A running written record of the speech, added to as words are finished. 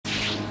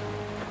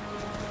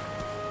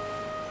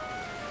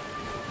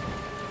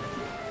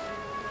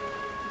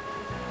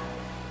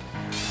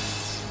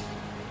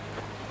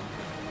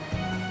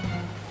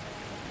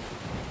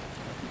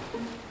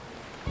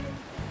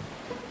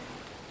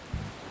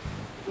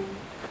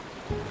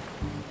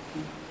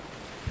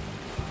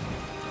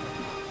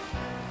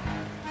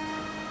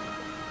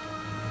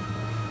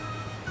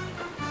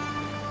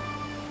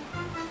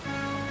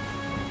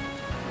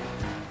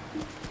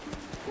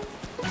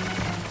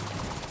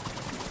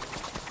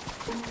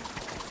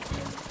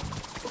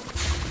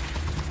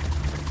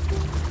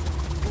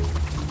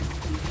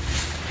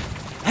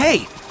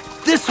Hey,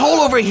 this hole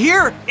over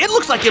here, it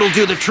looks like it'll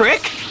do the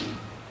trick.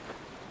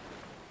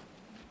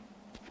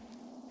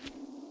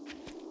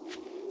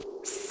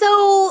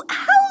 So,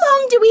 how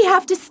long do we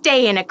have to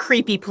stay in a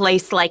creepy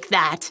place like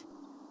that?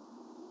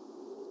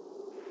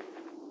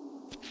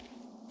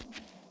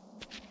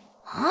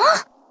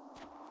 Huh?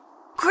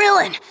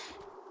 Krillin,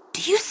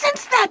 do you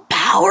sense that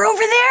power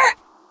over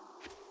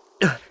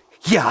there?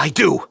 Yeah, I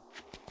do.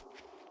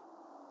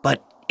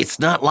 But it's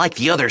not like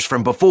the others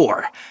from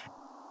before.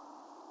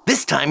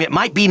 This time it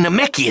might be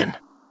Namekian.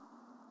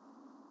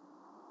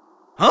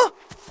 Huh?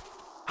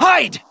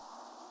 Hide!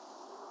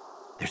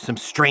 There's some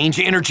strange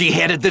energy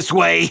headed this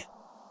way.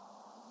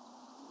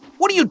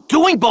 What are you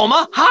doing,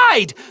 Bulma?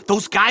 Hide!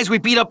 Those guys we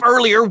beat up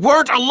earlier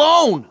weren't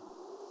alone!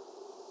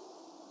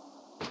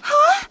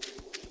 Huh?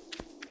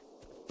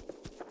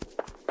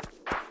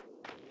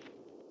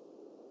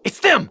 It's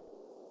them!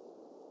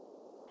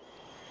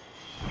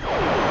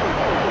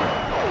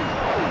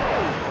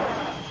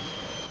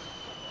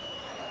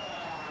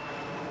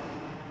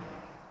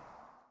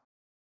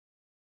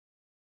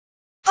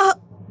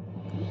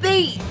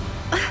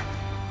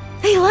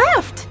 They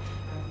left.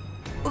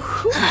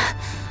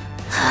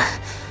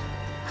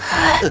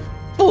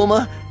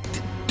 Bulma,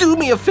 do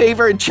me a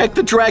favor and check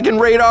the Dragon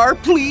Radar,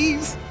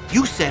 please.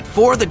 You said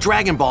 4 of the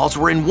Dragon Balls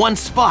were in one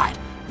spot,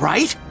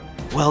 right?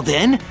 Well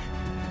then,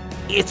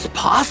 it's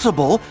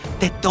possible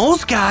that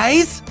those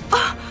guys...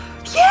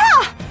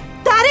 Yeah!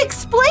 That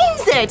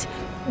explains it!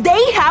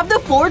 They have the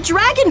 4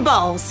 Dragon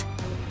Balls!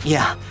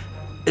 Yeah,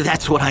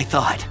 that's what I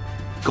thought.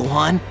 Go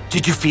on,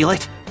 did you feel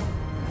it?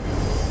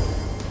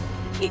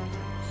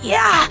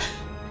 Yeah,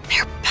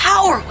 their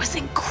power was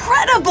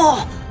incredible!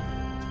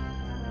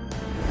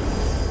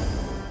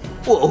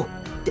 Whoa,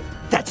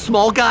 that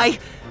small guy,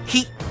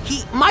 he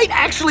might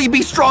actually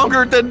be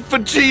stronger than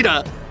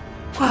Vegeta.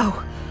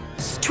 Whoa,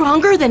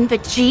 stronger than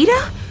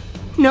Vegeta?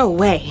 No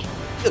way.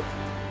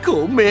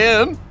 Cool,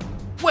 man.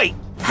 Wait,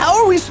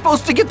 how are we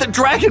supposed to get the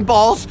Dragon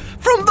Balls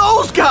from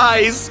those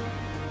guys?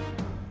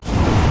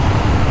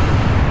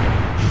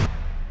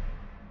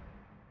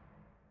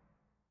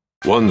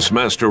 Once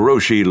Master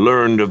Roshi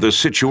learned of the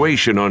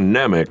situation on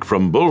Namek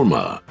from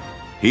Bulma,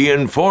 he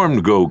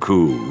informed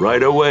Goku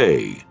right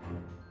away.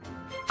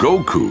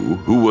 Goku,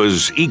 who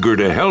was eager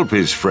to help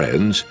his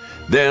friends,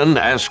 then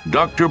asked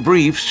Dr.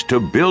 Briefs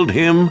to build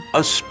him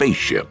a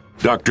spaceship.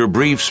 Dr.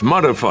 Briefs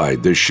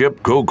modified the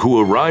ship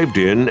Goku arrived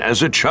in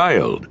as a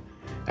child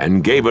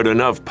and gave it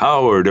enough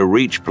power to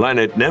reach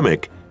planet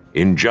Namek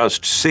in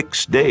just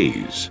 6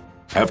 days.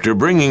 After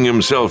bringing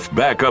himself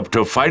back up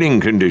to fighting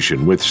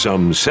condition with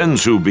some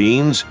sensu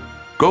beans,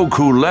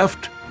 Goku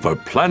left for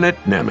planet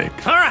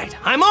Namek. All right,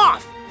 I'm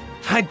off.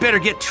 I'd better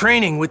get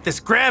training with this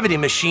gravity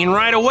machine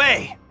right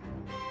away.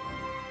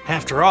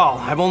 After all,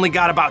 I've only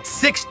got about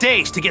 6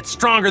 days to get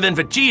stronger than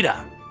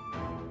Vegeta.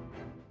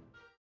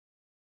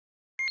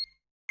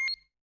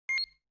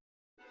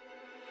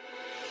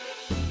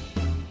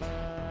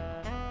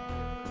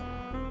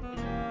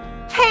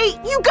 Hey,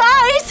 you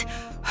guys!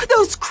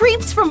 Those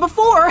creeps from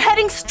before are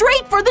heading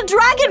straight for the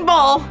Dragon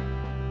Ball!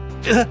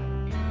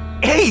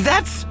 Hey,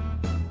 that's...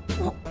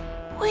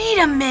 Wait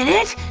a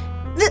minute!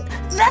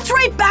 That's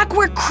right back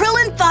where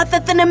Krillin thought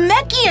that the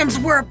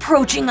Namekians were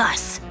approaching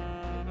us!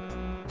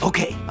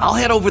 Okay, I'll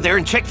head over there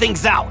and check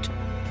things out.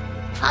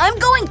 I'm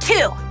going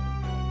too!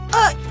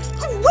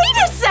 Wait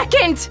a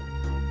second!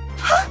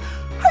 Huh?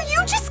 Are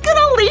you just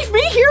gonna leave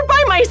me here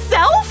by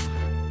myself?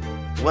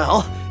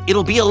 Well,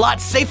 it'll be a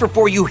lot safer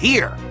for you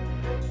here.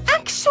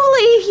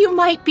 Actually, you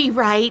might be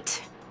right.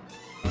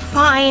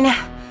 Fine.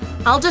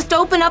 I'll just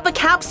open up a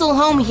capsule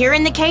home here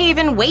in the cave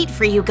and wait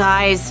for you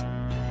guys.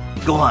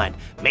 Go on,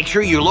 make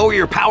sure you lower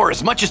your power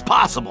as much as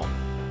possible.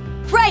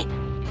 Right!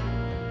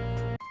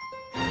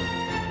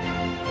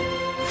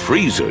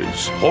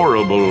 Frieza's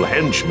horrible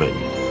henchmen.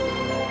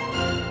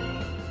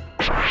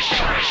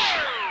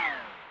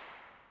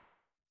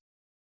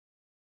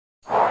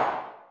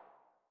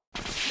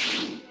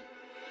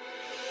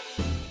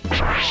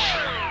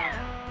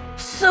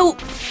 So,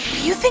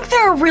 you think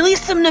there are really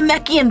some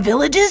Namekian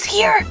villages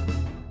here?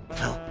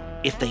 Well,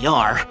 if they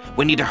are,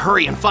 we need to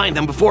hurry and find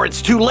them before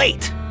it's too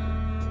late.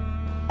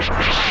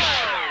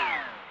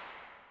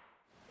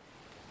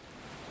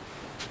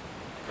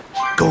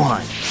 Go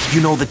on,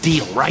 you know the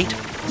deal, right?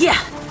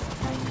 Yeah.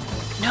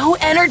 No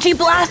energy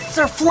blasts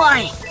are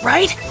flying,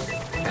 right?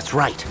 That's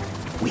right.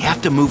 We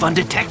have to move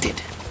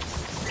undetected.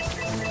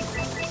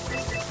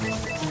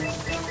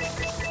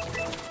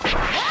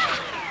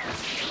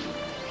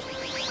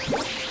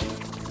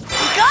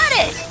 Got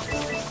it!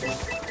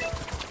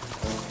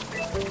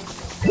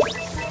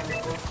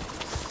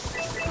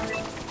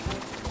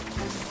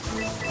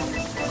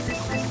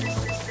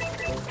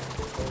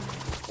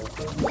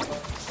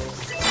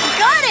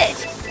 Got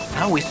it!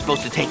 How are we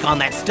supposed to take on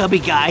that stubby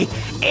guy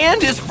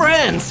and his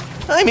friends?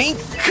 I mean,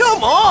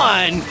 come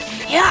on!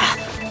 Yeah,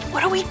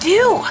 what do we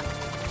do?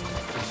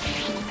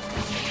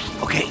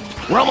 Okay,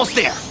 we're almost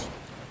there.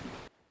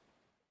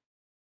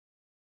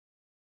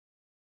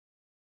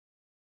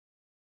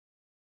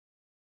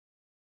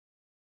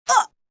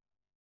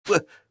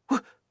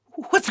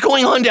 What's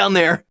going on down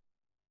there?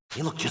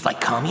 They look just like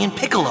Kami and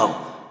Piccolo.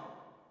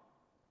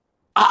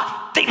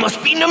 Ah, they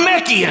must be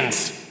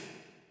Namekians!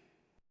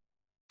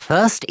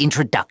 First,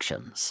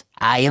 introductions.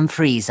 I am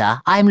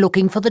Frieza. I'm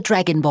looking for the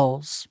Dragon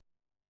Balls.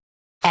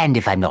 And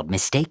if I'm not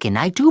mistaken,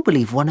 I do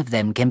believe one of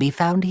them can be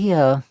found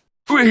here.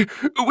 We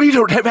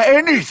don't have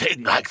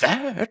anything like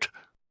that.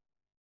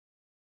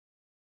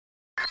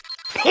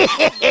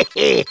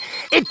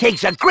 It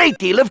takes a great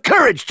deal of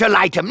courage to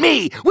lie to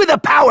me with a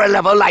power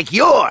level like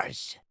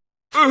yours.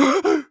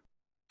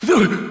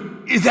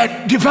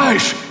 That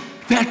device,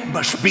 that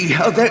must be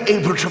how they're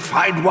able to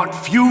find what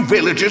few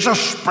villages are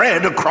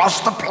spread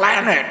across the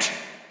planet.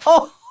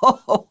 Oh,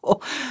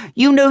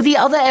 you know the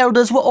other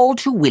elders were all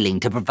too willing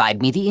to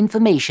provide me the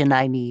information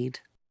I need.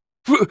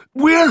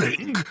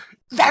 Willing?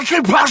 That's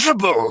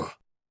impossible.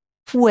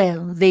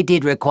 Well, they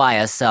did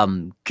require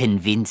some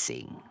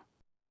convincing.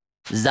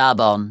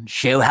 Zarbon,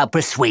 show how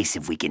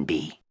persuasive we can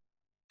be.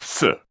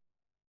 Sir.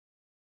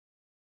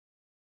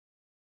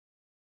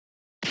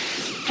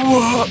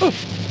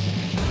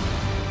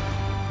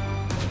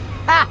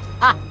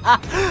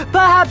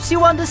 Perhaps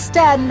you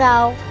understand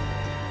now.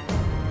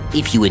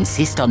 If you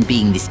insist on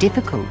being this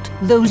difficult,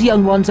 those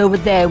young ones over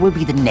there will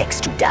be the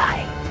next to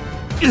die.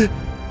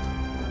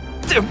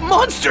 They're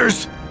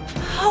monsters!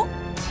 How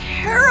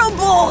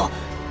terrible!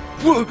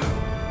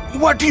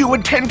 What do you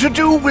intend to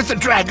do with the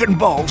Dragon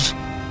Balls?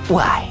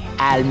 Why,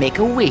 I'll make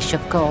a wish,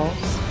 of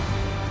course.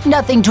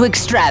 Nothing too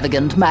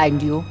extravagant,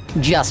 mind you.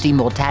 Just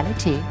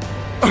immortality.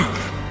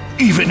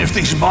 Even if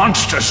these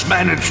monsters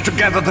manage to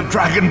gather the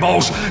Dragon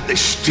Balls, they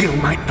still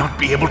might not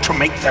be able to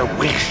make their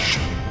wish.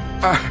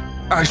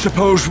 I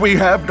suppose we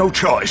have no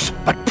choice,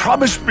 but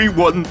promise me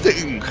one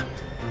thing.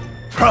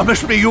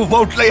 Promise me you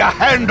won't lay a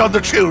hand on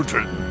the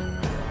children.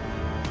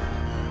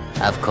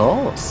 Of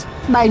course.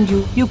 Mind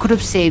you, you could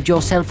have saved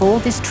yourself all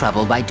this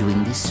trouble by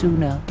doing this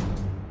sooner.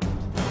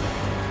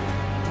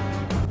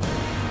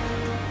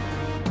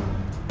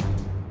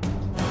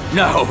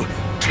 Now,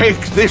 take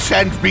this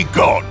and be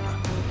gone.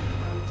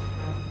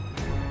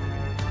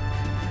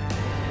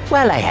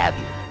 Well, I have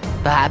you.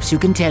 Perhaps you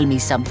can tell me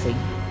something.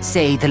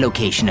 Say the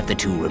location of the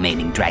 2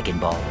 remaining Dragon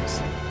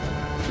Balls.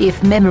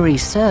 If memory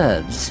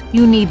serves,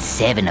 you need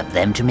 7 of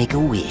them to make a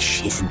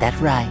wish, isn't that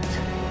right?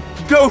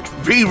 Don't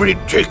be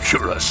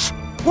ridiculous.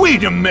 We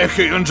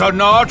Namekians are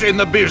not in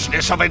the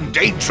business of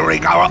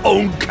endangering our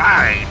own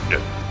kind.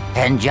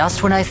 And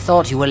just when I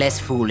thought you were less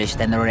foolish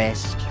than the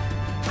rest,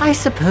 I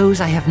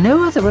suppose I have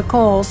no other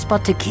recourse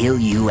but to kill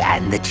you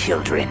and the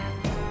children.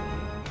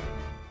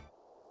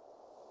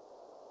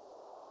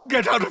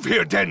 Get out of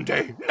here,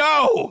 Dende,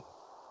 now!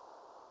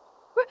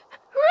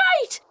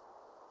 Right!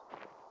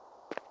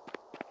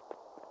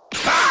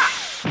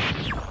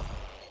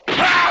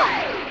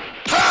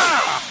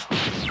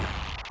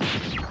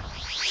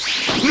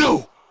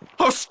 No!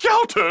 Our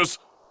scouters!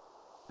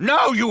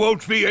 Now you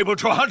won't be able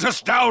to hunt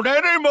us down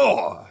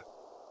anymore!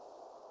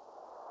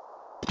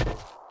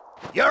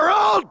 You're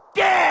all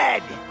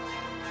dead!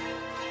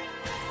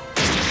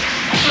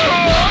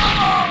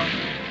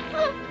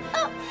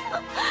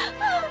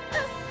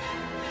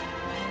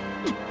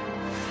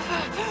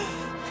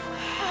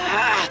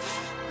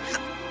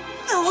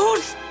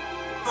 Those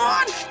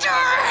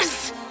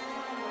monsters!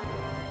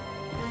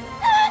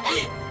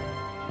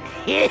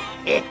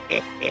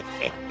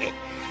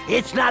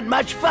 It's not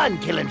much fun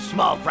killing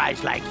small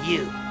fries like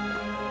you.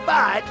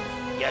 But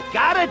you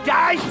gotta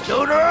die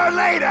sooner or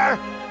later.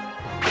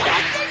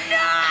 That's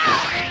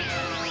enough!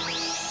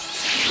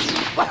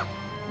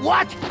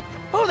 What?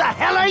 Who the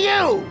hell are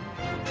you?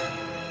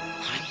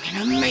 I'm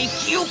gonna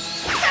make you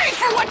pay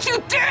for what you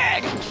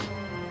did!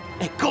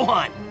 Hey,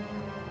 Gohan!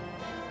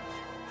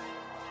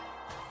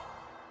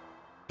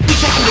 We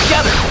take them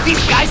together!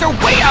 These guys are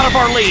way out of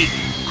our league!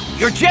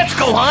 Your jets,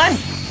 Gohan!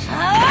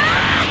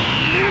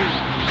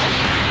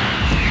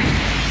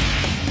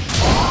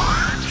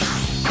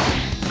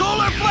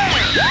 Solar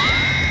flare!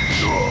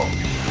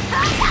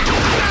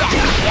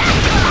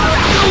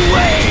 No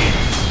way!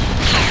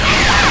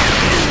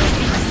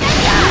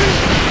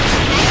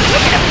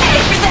 You're gonna pay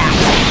for that!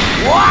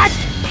 What?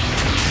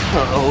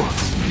 Uh-oh.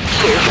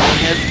 Gohan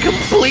has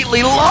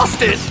completely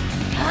lost it!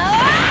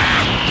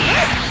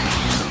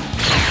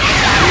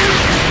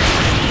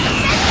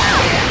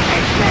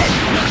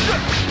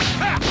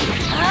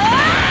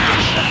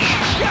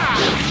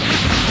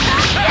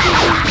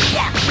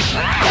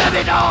 Have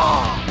it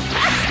all!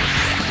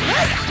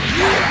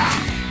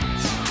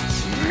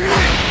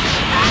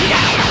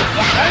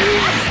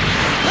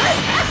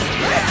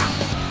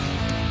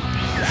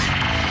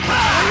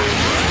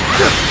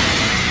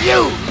 You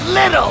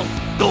little!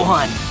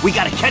 Gohan, we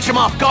gotta catch him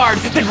off guard,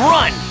 then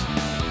run!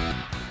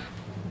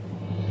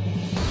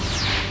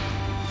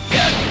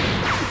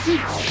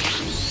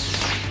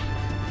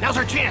 Now's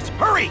our chance,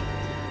 hurry!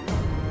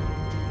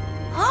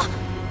 Huh?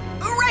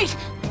 Right!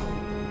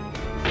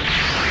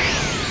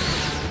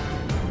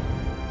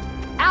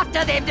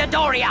 After them,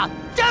 Dodoria!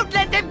 Don't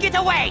let them get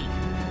away!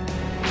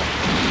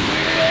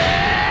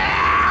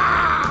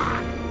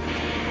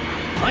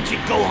 Punch it,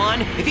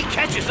 Gohan! If he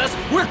catches us,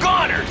 we're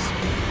goners!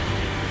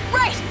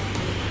 Right!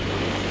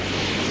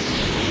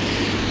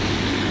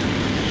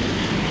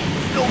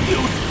 No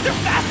use!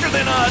 They're faster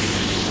than us!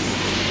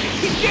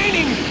 He's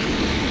gaining!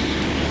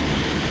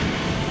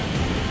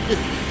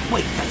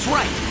 Wait, that's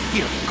right!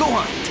 Here,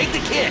 Gohan, take the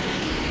kid!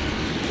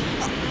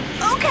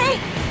 Okay!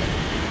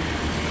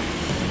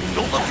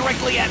 Don't look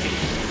directly at me!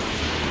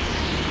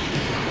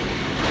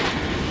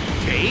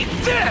 Take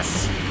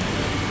this!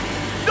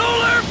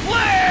 Solar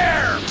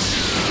Flare!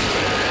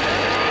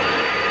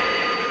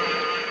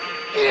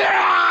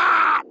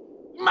 Yeah!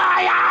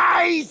 My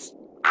eyes!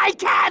 I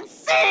can't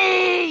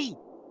see!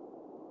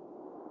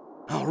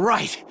 All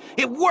right,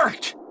 it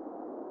worked!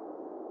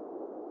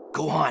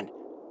 Gohan,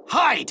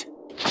 hide!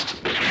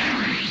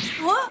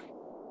 What?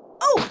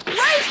 Oh,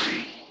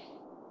 right!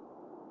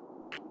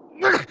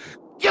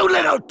 You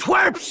little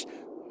twerps!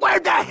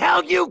 Where'd the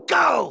hell you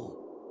go?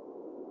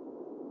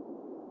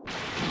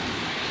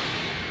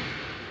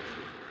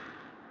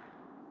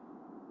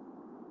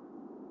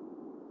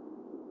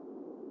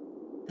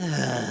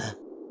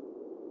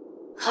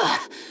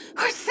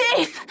 We're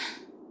safe!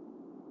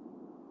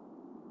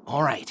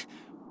 All right,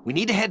 we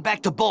need to head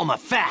back to Bulma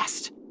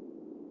fast.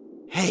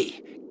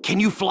 Hey, can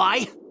you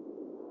fly?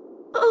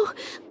 Oh,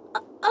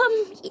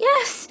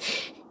 yes.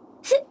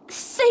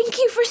 Thank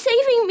you for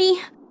saving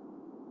me.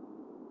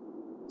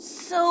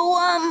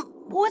 So,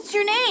 what's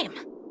your name?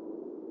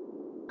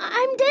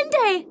 I'm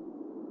Dende.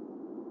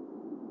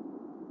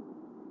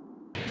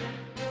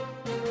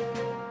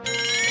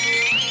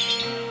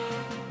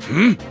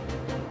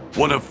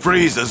 One of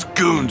Frieza's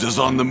goons is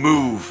on the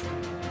move.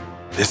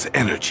 This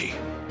energy,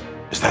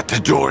 is that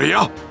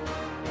Dodoria?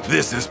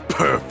 This is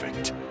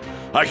perfect.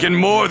 I can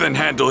more than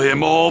handle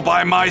him all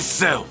by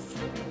myself.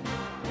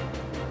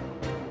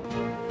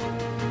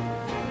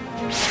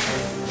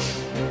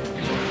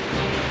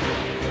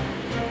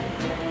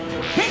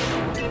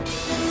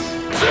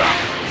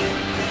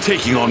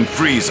 Taking on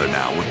Frieza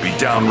now would be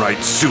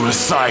downright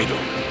suicidal.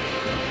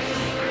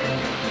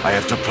 I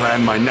have to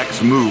plan my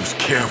next moves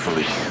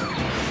carefully.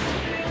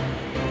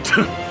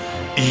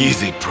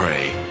 Easy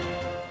prey.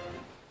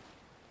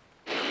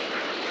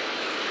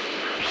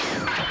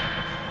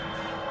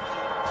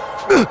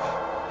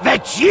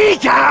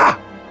 Vegeta!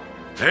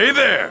 Hey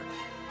there!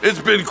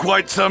 It's been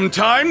quite some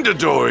time,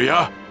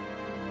 Dodoria.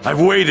 I've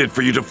waited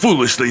for you to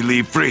foolishly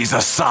leave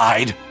Frieza's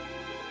side.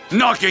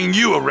 Knocking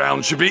you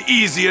around should be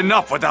easy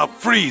enough without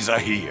Frieza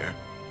here.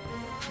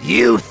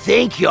 You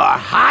think you're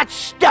hot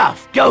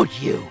stuff,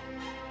 don't you?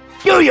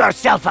 Do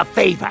yourself a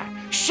favor.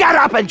 Shut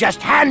up and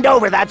just hand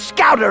over that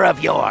scouter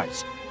of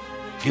yours.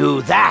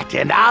 Do that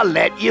and I'll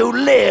let you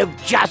live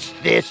just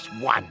this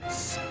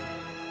once.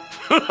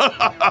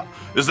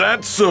 Is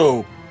that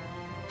so?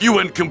 You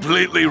went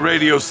completely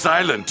radio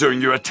silent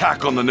during your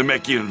attack on the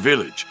Namekian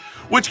village,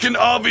 which can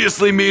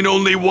obviously mean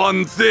only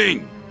one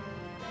thing.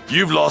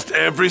 You've lost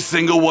every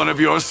single one of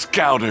your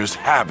scouters,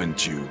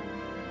 haven't you?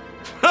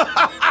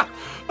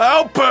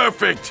 How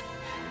perfect!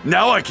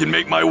 Now I can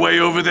make my way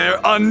over there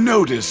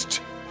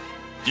unnoticed.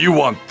 You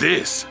want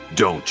this,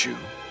 don't you?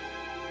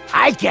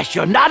 I guess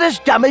you're not as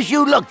dumb as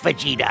you look,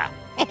 Vegeta.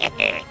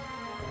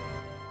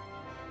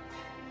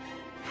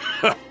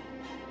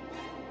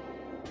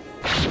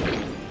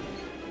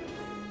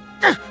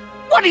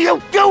 What are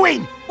you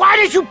doing? Why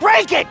did you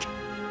break it?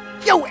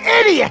 You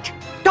idiot!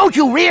 Don't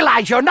you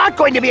realize you're not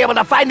going to be able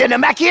to find the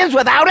Namekians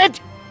without it?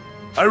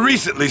 I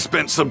recently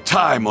spent some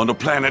time on a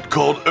planet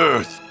called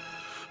Earth.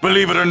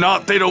 Believe it or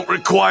not, they don't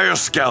require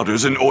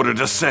scouters in order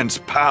to sense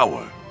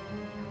power.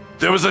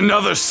 There was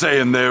another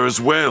Saiyan there as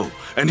well,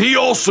 and he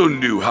also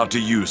knew how to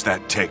use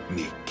that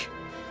technique.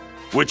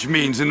 Which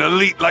means an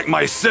elite like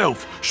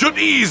myself should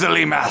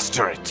easily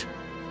master it.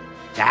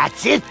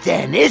 That's it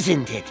then,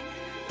 isn't it?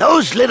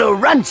 Those little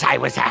runts I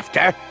was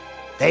after,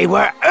 they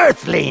were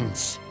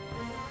Earthlings.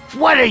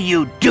 What are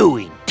you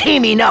doing,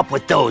 teaming up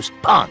with those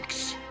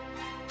punks?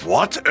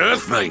 What?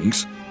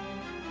 Earthlings?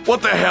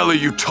 What the hell are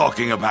you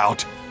talking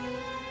about?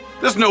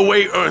 There's no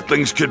way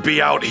Earthlings could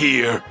be out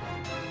here.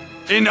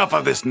 Enough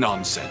of this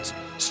nonsense.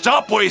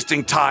 Stop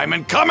wasting time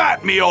and come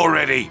at me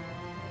already!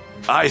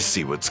 I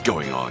see what's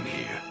going on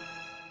here.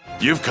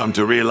 You've come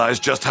to realize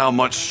just how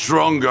much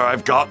stronger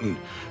I've gotten,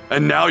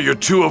 and now you're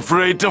too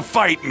afraid to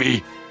fight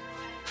me.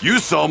 You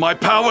saw my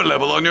power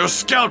level on your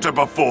scouter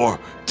before,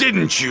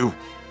 didn't you?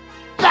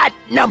 That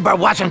number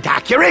wasn't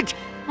accurate.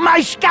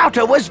 My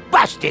scouter was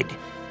busted.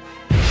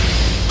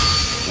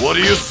 What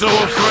are you so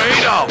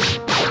afraid of?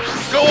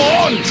 Go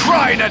on,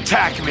 try and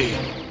attack me!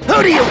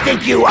 Who do you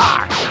think you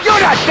are? You're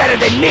not better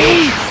than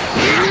me!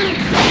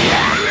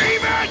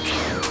 Believe it!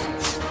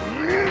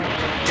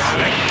 Got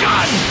a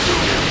gun!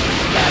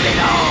 Got it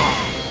all!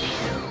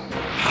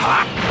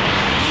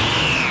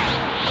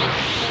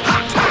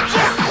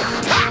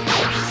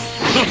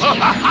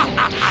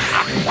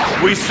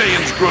 We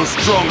Saiyans grow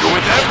stronger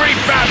with every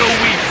battle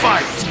we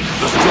fight.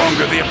 The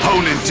stronger the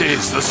opponent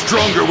is, the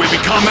stronger we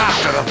become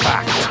after the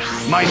fact.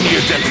 My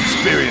near-death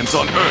experience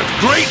on Earth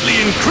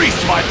greatly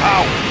increased my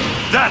power.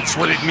 That's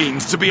what it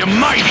means to be a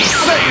mighty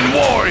Saiyan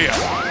warrior.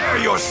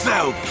 Prepare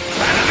yourself!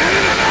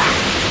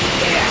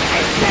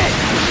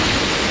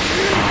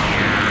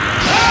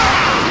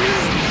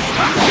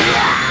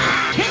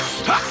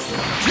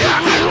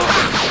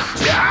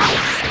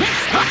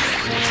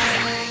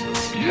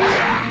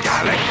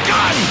 Got a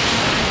gun!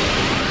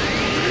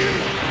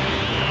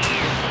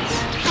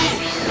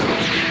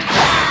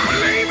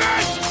 Believe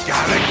it!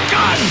 Got a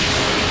gun!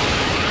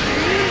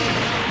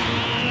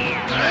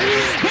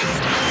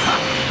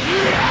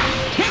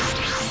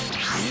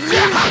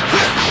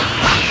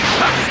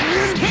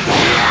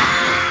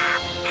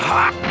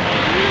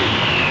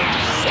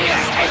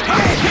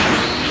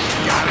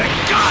 Got a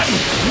gun!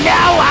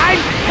 Now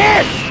I'm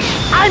pissed!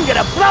 I'm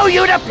gonna blow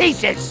you to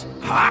pieces!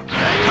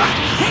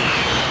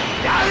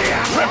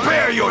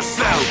 Prepare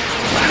yourself!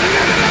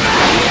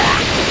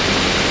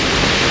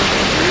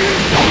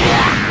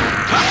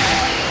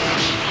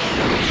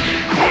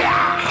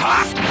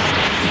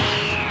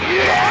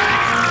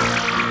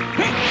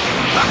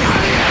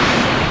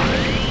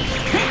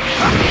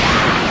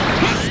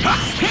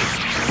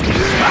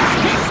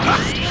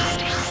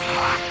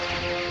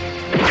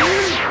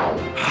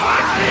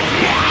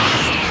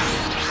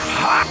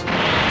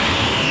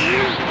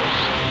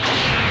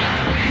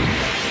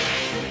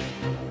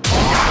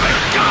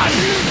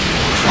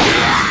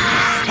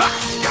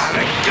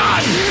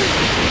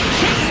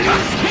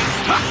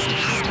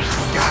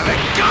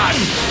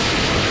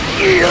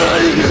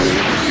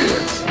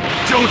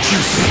 Don't you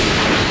see?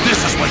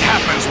 This is what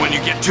happens when you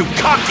get too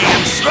cocky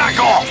and slack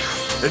off!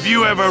 If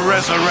you ever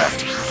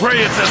resurrect, pray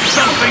it's as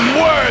something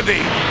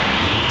worthy!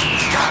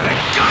 Got a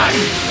gun!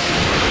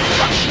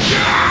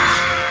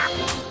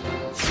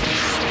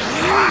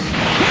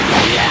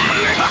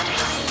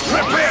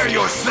 Prepare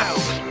yourself!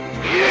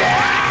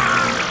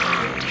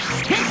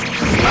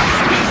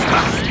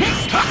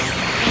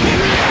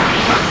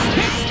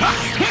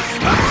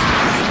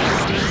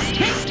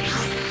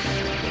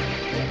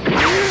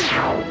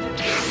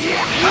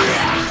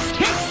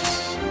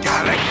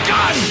 Got a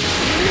gun!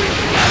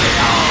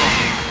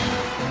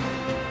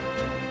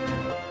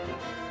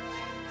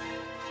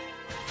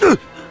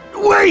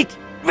 Wait!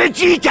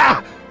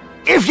 Vegeta!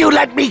 If you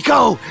let me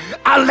go,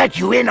 I'll let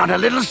you in on a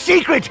little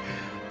secret.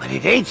 But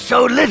it ain't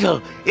so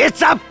little.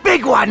 It's a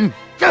big one.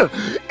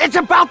 It's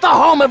about the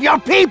home of your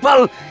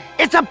people.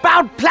 It's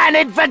about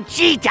planet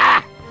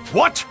Vegeta.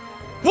 What?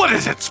 What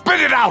is it? Spit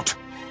it out!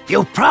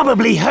 You've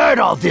probably heard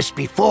all this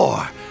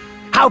before.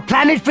 How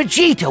planet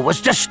Vegeta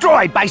was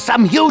destroyed by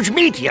some huge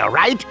meteor,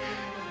 right?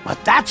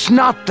 But that's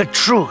not the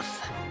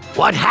truth.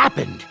 What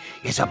happened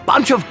is a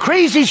bunch of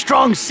crazy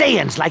strong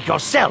Saiyans like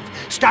yourself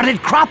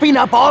started cropping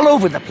up all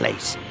over the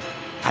place.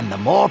 And the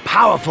more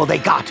powerful they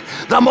got,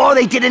 the more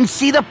they didn't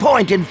see the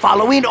point in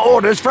following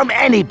orders from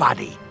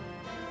anybody.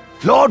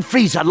 Lord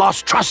Frieza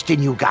lost trust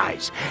in you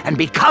guys, and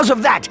because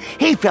of that,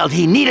 he felt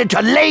he needed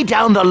to lay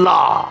down the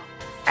law.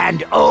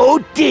 And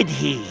oh, did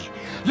he!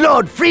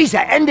 Lord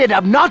Frieza ended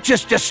up not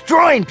just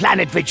destroying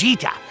planet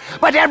Vegeta,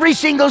 but every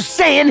single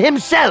Saiyan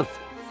himself.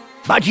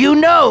 But you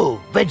know,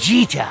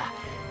 Vegeta,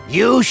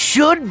 you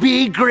should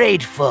be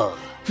grateful.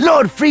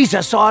 Lord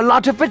Frieza saw a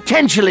lot of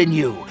potential in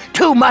you,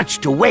 too much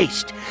to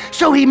waste,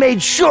 so he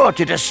made sure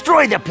to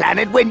destroy the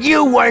planet when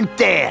you weren't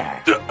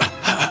there.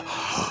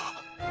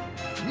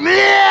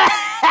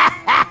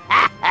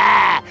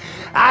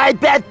 I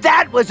bet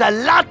that was a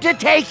lot to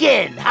take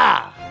in,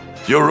 huh?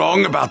 You're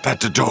wrong about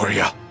that,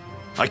 Dodoria.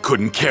 I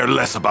couldn't care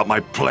less about my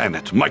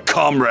planet, my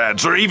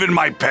comrades, or even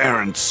my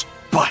parents.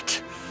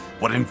 But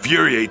what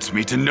infuriates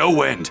me to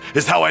no end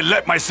is how I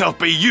let myself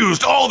be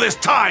used all this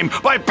time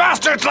by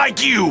bastards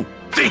like you!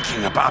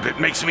 Thinking about it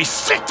makes me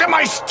sick to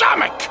my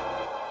stomach!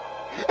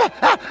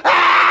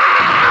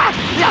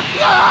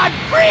 Lord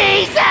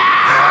Frieza!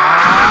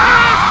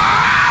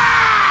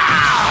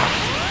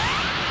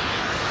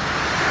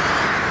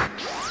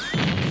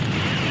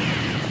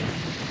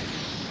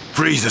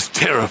 Frieza's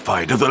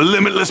terrified of the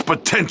limitless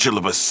potential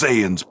of a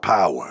Saiyan's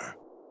power.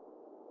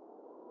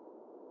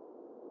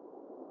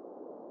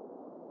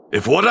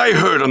 If what I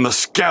heard on the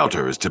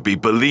Scouter is to be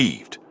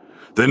believed,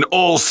 then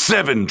all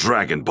 7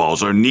 Dragon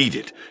Balls are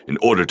needed in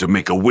order to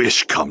make a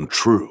wish come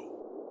true.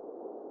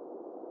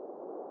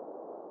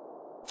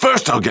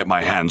 First, I'll get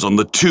my hands on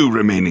the 2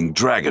 remaining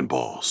Dragon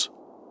Balls.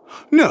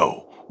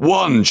 No,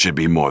 1 should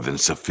be more than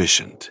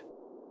sufficient.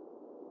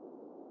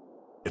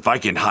 If I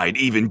can hide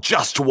even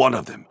just one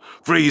of them,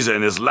 Frieza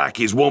and his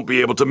lackeys won't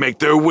be able to make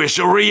their wish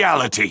a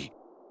reality.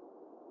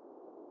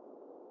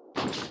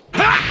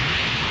 Ha!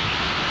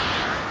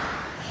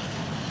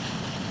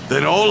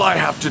 Then all I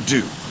have to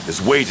do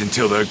is wait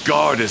until their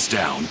guard is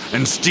down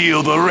and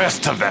steal the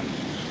rest of them.